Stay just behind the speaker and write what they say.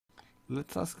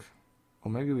let's ask,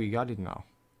 or maybe we got it now.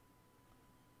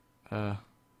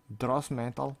 Dross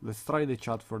metal. Let's try the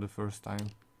chat for the first time.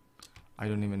 I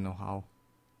don't even know how.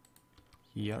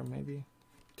 Here maybe?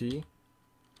 T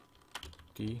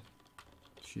G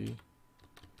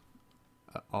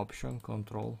option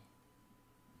control.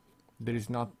 There is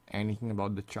not anything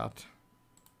about the chat.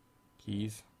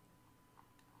 Keys.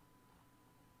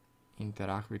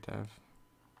 Interact with F.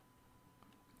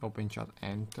 Open chat,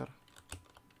 enter.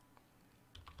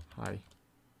 Hi.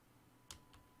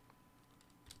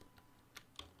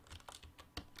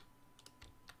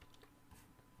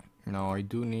 Now I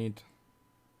do need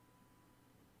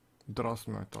dross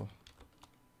metal.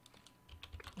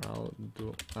 How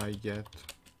do I get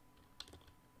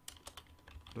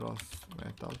dross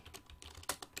metal?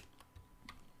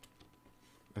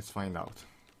 Let's find out.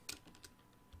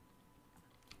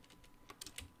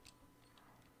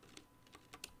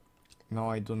 Now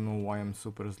I don't know why I'm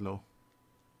super slow.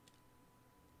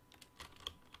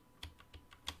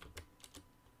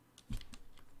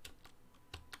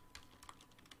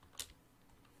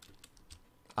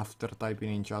 After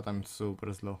typing in chat, I'm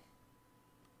super slow.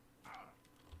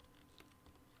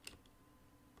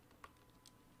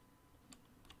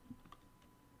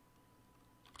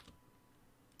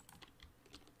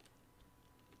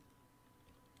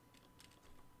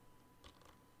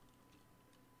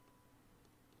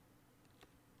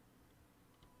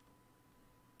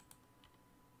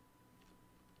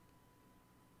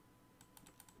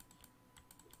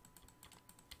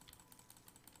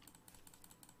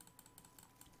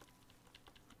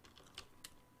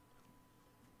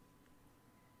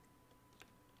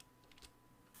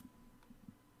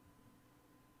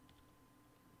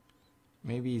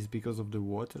 Maybe it's because of the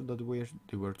water that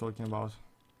they were talking about.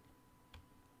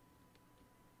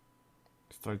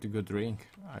 Let's try to go drink.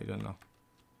 I don't know.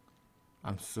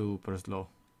 I'm super slow.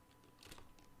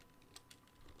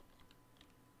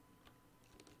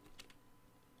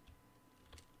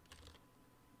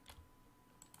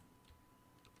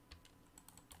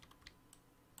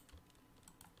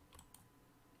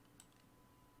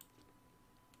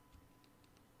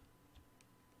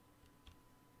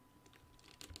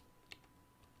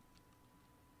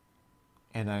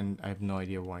 And I have no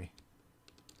idea why.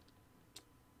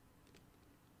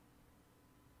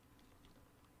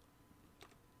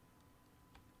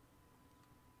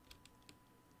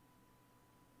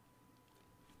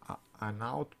 An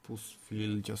outpost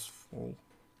field just full.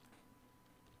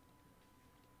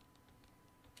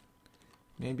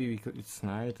 Maybe because it's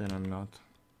night and I'm not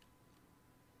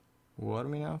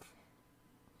warm enough.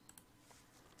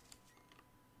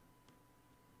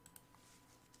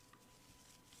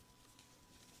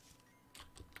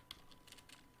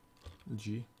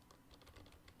 G.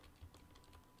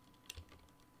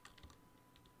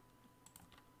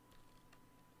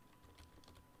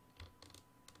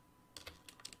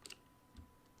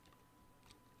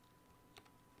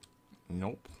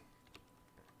 Nope.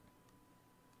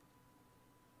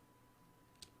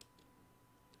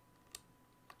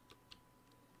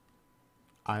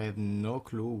 I have no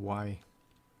clue why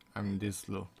I'm this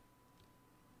slow.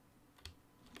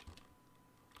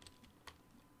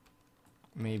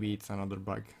 Maybe it's another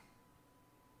bug.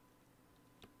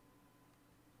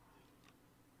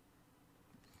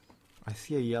 I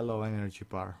see a yellow energy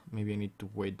bar. Maybe I need to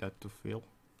wait that to fill.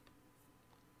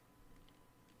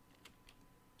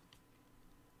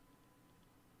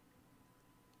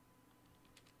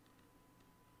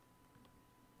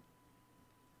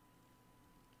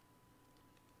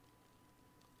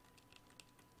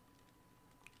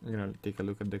 I'm gonna take a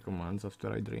look at the commands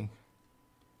after I drink.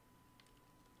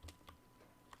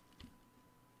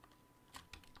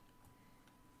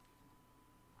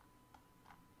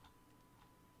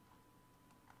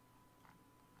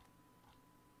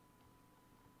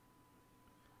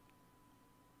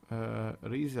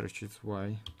 Research is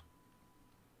why.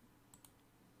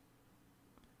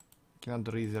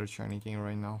 Cannot research anything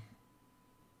right now.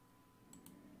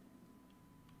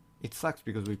 It sucks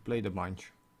because we played a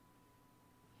bunch.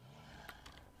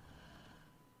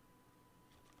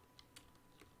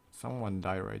 Someone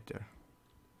died right there.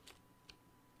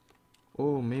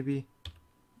 Oh, maybe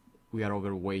we are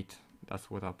overweight. That's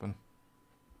what happened.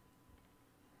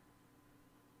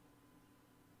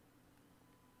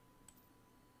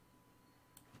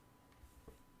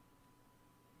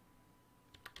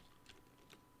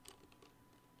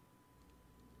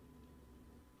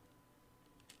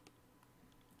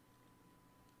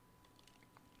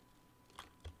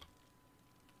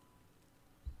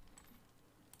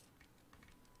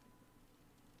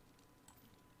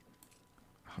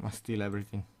 I must steal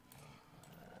everything.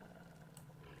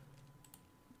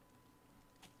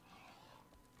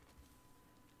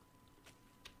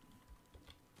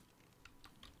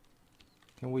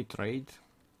 Can we trade?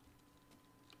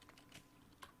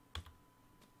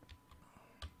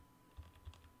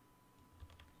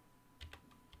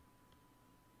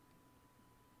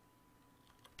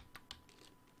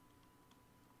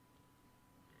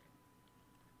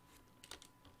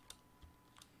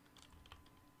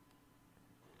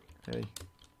 Okay.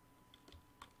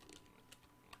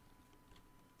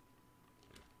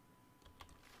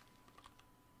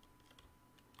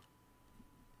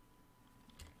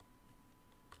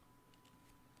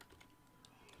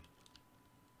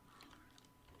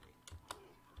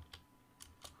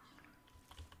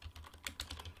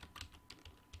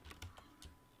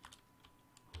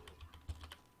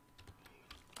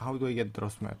 How do I get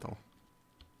dross metal?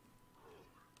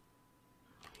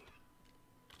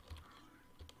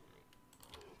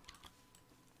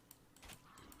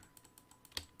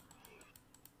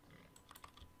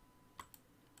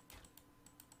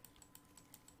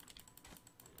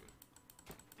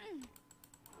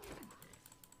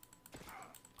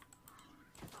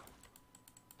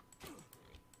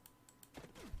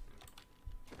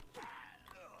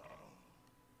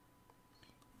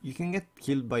 You can get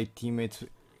killed by teammates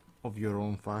of your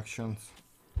own factions.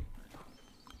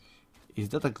 Is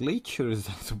that a glitch or is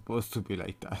that supposed to be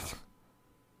like that?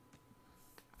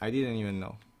 I didn't even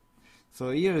know.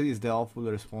 So here is the awful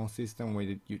respawn system where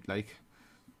you like,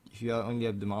 if you only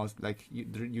have the mouse, like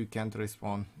you can't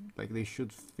respawn. Like they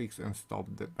should fix and stop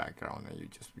the background and you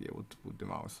just be able to put the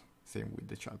mouse. Same with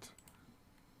the chat.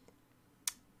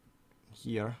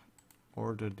 Here,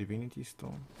 order divinity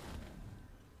stone.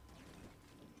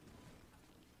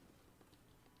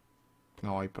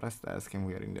 No, I pressed ask and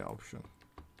we are in the option.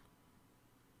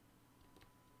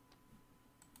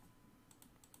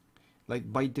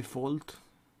 Like by default,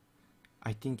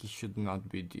 I think it should not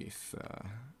be this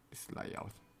this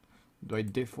layout. By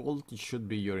default, it should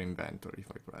be your inventory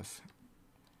if I press.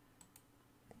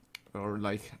 Or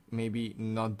like maybe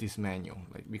not this menu,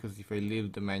 like because if I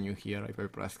leave the menu here, if I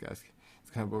press ask,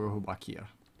 it's gonna go back here.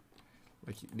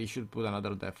 Like they should put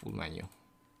another default menu.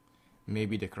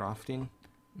 Maybe the crafting,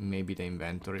 maybe the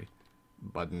inventory,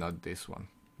 but not this one.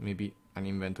 Maybe an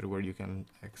inventory where you can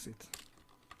exit.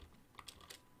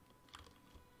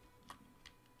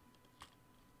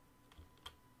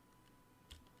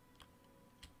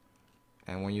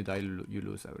 And when you die, you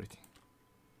lose everything.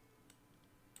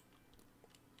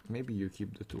 Maybe you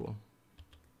keep the tool.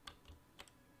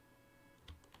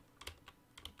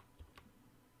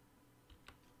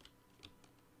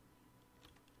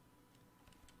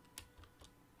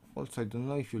 Also, I don't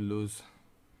know if you lose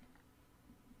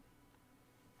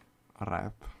a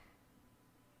rep.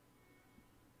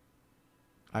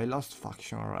 I lost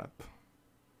faction rep.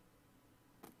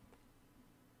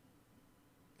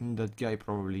 And that guy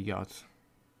probably got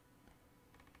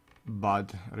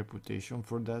bad reputation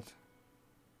for that.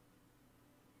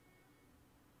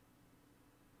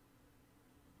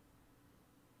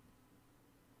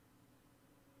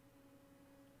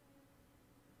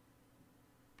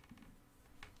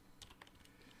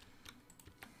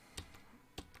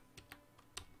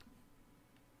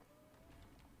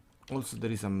 Also,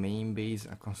 there is a main base,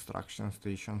 a construction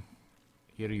station.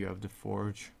 Here you have the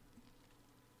forge.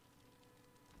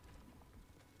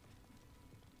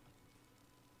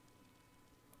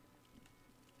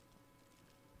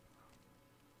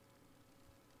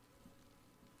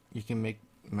 You can make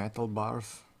metal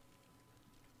bars.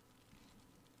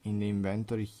 In the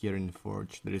inventory here in the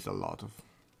forge, there is a lot of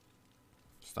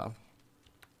stuff.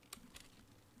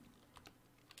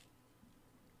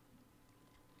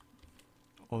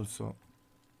 Also,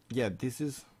 yeah, this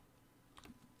is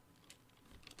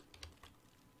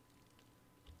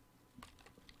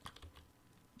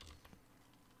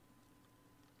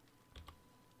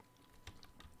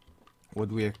what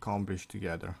we accomplished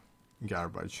together.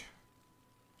 Garbage.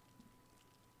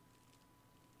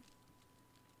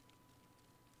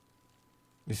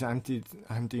 This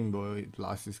anti-boy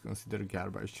plus is considered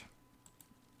garbage.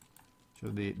 So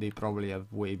they probably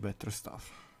have way better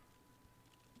stuff.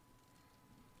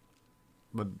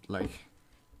 But like,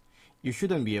 you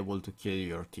shouldn't be able to kill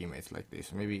your teammates like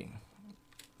this. Maybe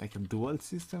like a dual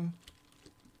system?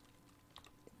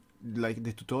 Like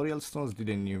the tutorial stones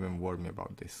didn't even warn me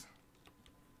about this.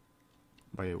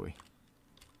 By the way.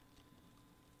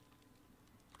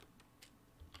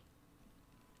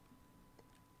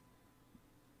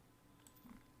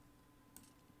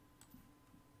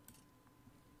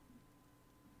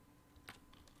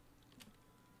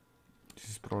 This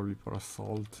is probably for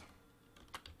assault.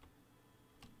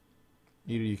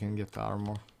 Here you can get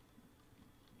armor.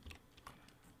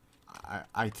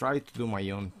 I try to do my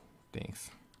own things.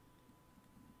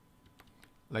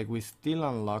 like we still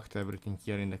unlocked everything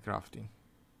here in the crafting.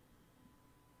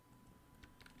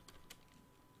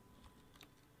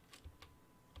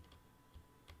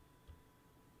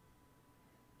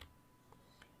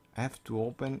 I have to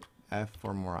open F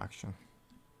for more action.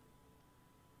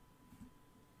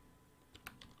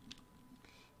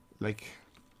 Like,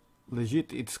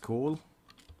 legit, it's cool,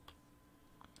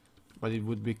 but it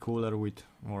would be cooler with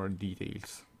more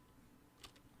details.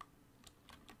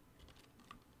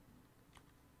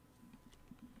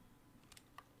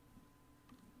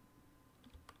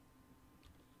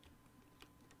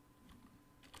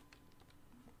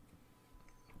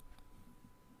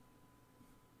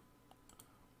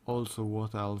 Also,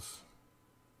 what else?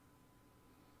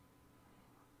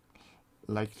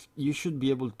 Like, you should be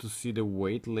able to see the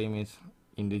weight limit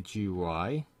in the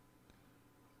GUI,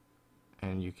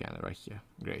 and you can right here.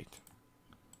 Great.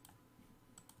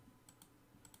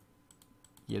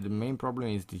 Yeah, the main problem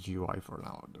is the GUI for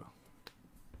now, though.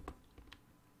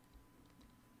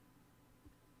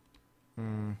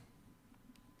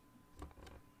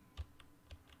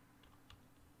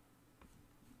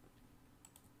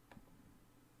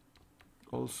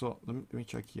 Also, let me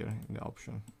check here in the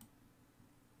option.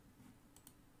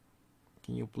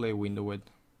 Can you play window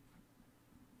width?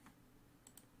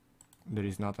 There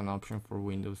is not an option for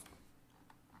window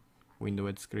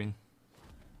width screen.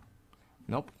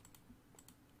 Nope.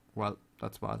 Well,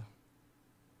 that's bad.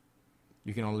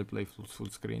 You can only play full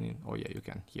screen in. Oh yeah, you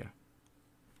can here.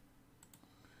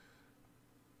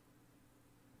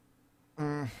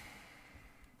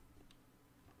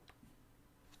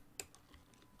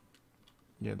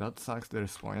 Yeah, that sucks. The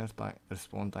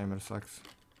respawn timer sucks.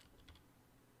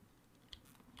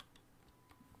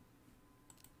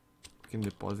 You can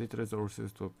deposit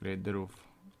resources to upgrade the roof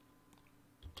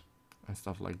and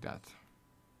stuff like that.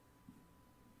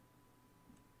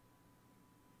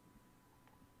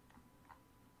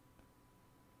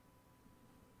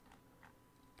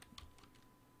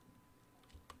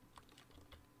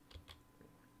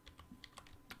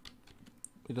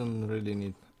 We don't really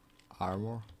need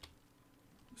armor.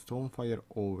 Stonefire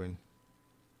oven.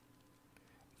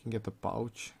 You can get a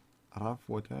pouch, rough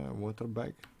water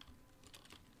bag.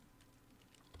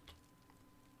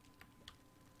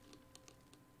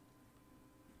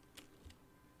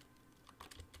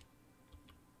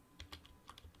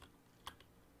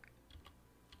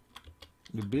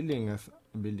 The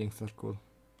buildings are cool.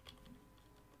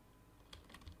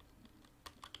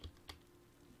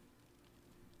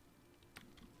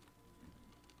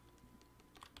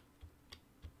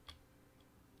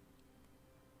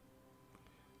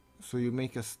 So you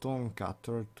make a stone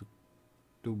cutter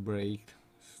to break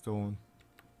stone,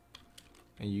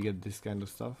 and you get this kind of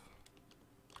stuff.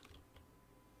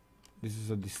 This is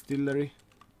a distillery.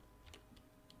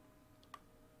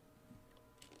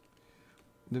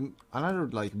 Another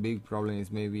like big problem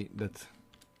is maybe that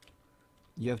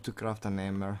you have to craft an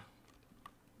hammer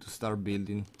to start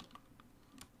building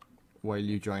while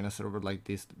you join a server like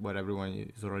this where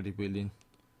everyone is already building,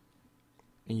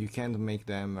 and you can't make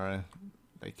the hammer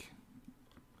like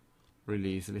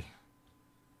really easily.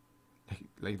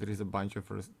 Like there is a bunch of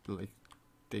like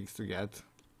things to get.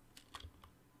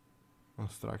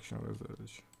 Construction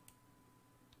research.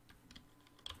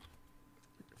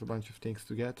 There's a bunch of things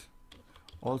to get.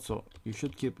 Also, you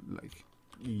should keep like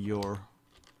your.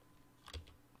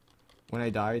 When I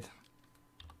died,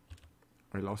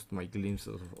 I lost my glimpse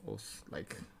of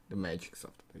like the magic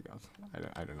stuff that I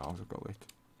got. I don't know how to call it.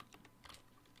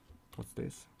 What's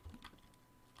this?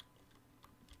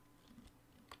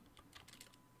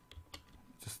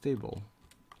 It's a stable.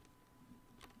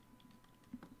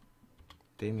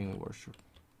 Taming workshop.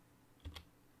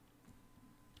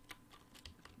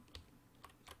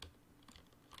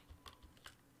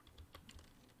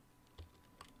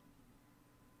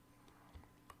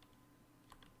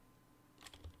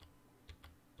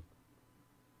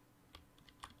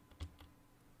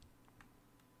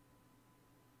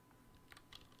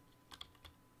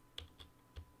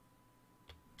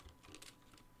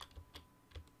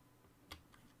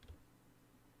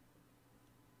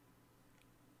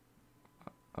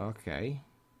 Okay.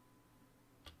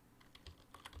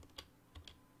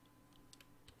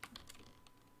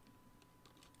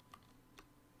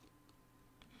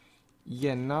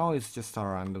 Yeah, now it's just a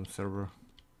random server.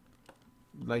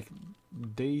 Like,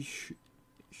 they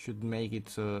should make it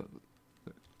so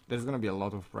there's gonna be a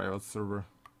lot of private server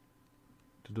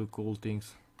to do cool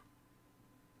things.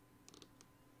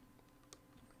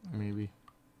 Maybe.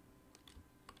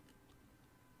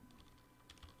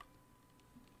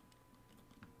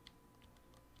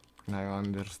 I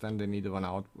understand the need of an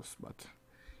outpost, but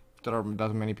there are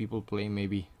that many people playing,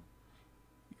 maybe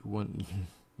you won't you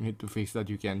need to fix that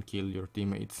you can't kill your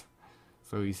teammates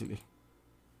so easily.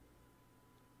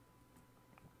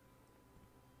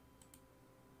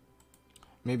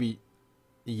 Maybe,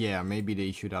 yeah, maybe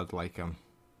they should add like a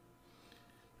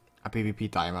PvP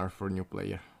timer for new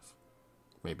players.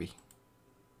 Maybe.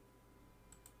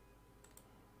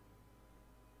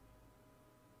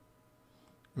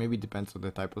 Maybe it depends on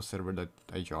the type of server that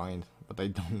I joined, but I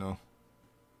don't know.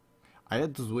 I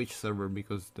had to switch server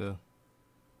because the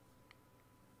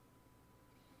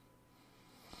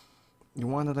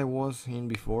one that I was in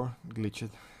before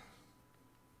glitched.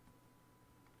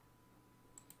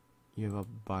 You have a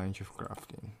bunch of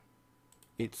crafting.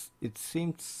 It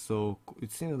seemed so.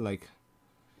 It seemed like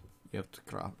you have to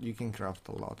craft. You can craft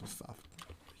a lot of stuff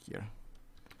here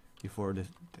before the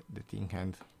thing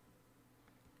ends.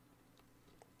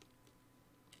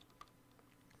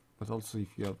 But also, if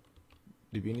you have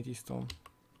Divinity Stone,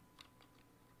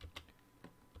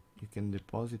 you can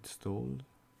deposit stone,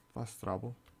 fast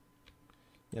travel.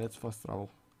 Yeah, let's fast travel.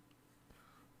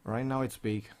 Right now it's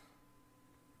big.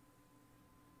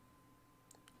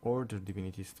 Order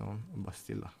Divinity Stone,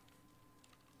 Bastilla.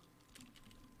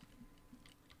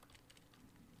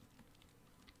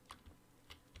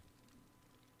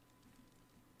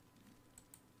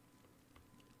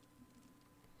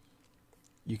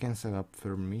 You can set up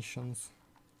permissions.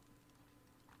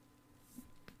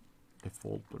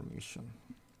 Default permission.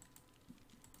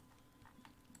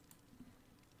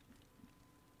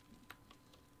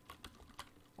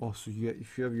 Also,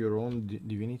 if you have your own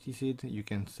divinity seed, you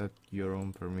can set your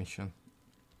own permission.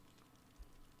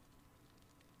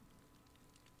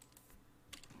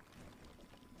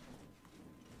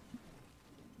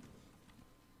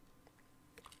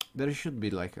 There should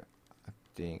be like I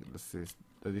think this is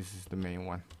the main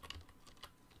one.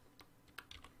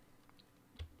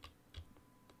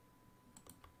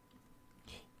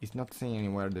 It's not saying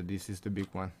anywhere that this is the big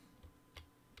one.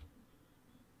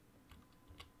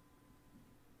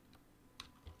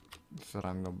 It's a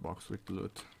random box with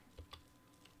loot.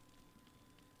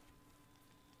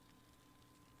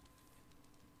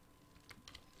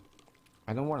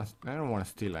 I don't want to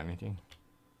steal anything.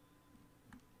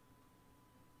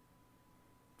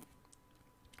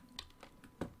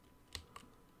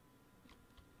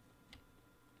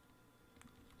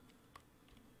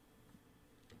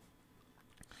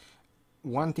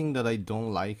 One thing that I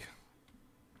don't like,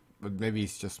 but maybe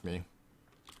it's just me,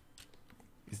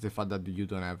 is the fact that you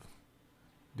don't have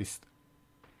this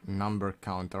number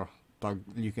counter.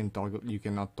 You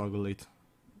cannot toggle it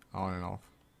on and off.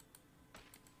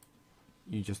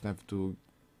 You just have to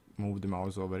move the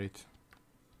mouse over it.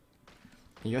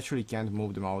 You actually can't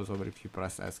move the mouse over if you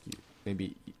press S key.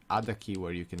 Maybe add a key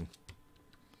where you can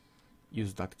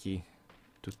use that key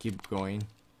to keep going.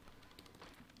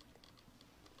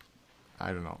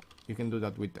 I don't know. You can do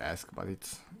that with ESC, but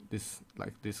it's this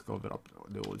cover up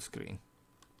the whole screen.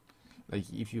 Like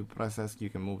if you press ESC,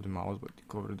 you can move the mouse, but you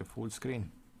cover the full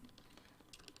screen.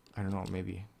 I don't know.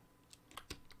 Maybe.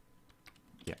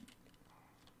 Yeah.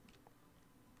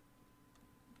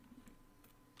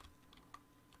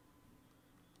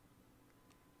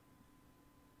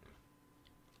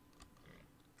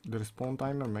 The respawn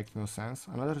timer makes no sense.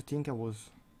 Another thing I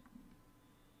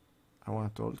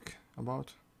want to talk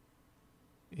about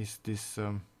is this.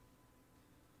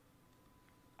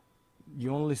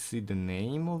 You only see the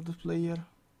name of the player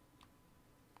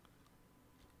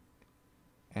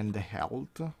and the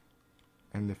health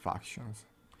and the factions.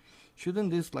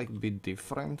 Shouldn't this like be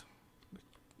different?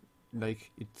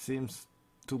 Like it seems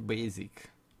too basic.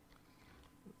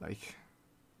 Like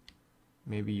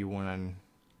maybe you want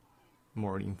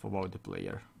more info about the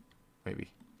player,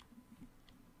 maybe.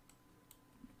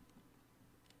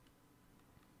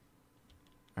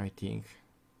 I think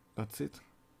that's it.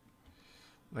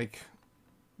 Like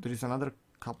there is another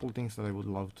couple things that I would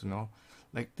love to know.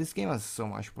 Like this game has so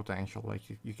much potential. Like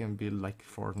you can build like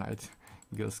Fortnite,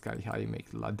 go sky high, make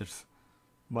ladders,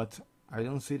 but I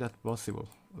don't see that possible.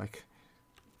 Like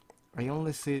I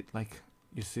only see like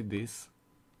you see this.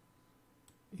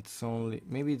 It's only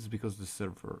maybe it's because the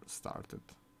server started.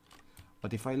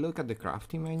 But if I look at the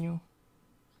crafting menu,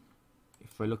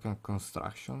 if I look at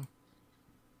construction,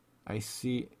 I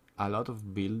see a lot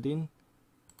of building,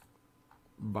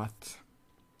 but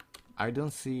I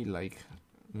don't see like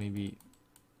maybe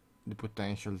the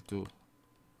potential to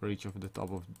reach off the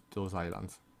top of those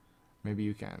islands. Maybe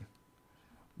you can,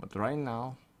 but right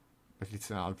now, if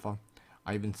it's an alpha,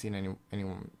 I haven't seen any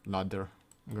ladder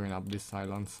going up these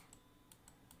islands.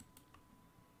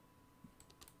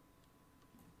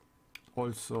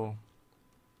 Also,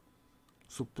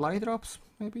 supply drops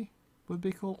maybe would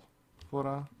be cool for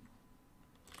a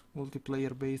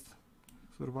multiplayer based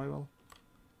survival.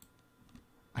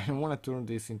 I don't want to turn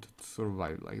this into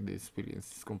survival, like the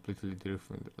experience is completely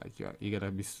different, like you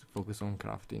gotta be focused on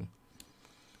crafting,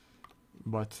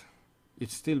 but it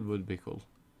still would be cool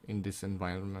in this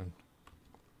environment.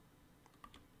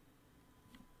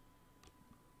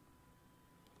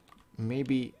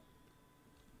 Maybe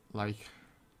like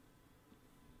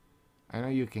I know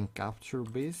you can capture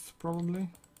beasts probably.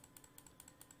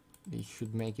 They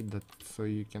should make it that so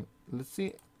you can, let's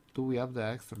see, do we have the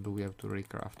axe or do we have to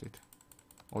recraft it?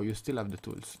 Oh, you still have the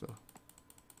tools though.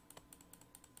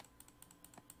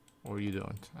 Or you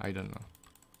don't, I don't know.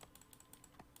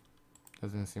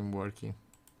 Doesn't seem working.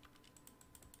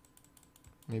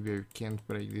 Maybe I can't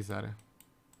break this area.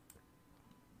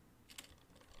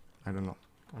 I don't know.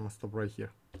 I'm gonna stop right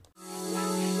here.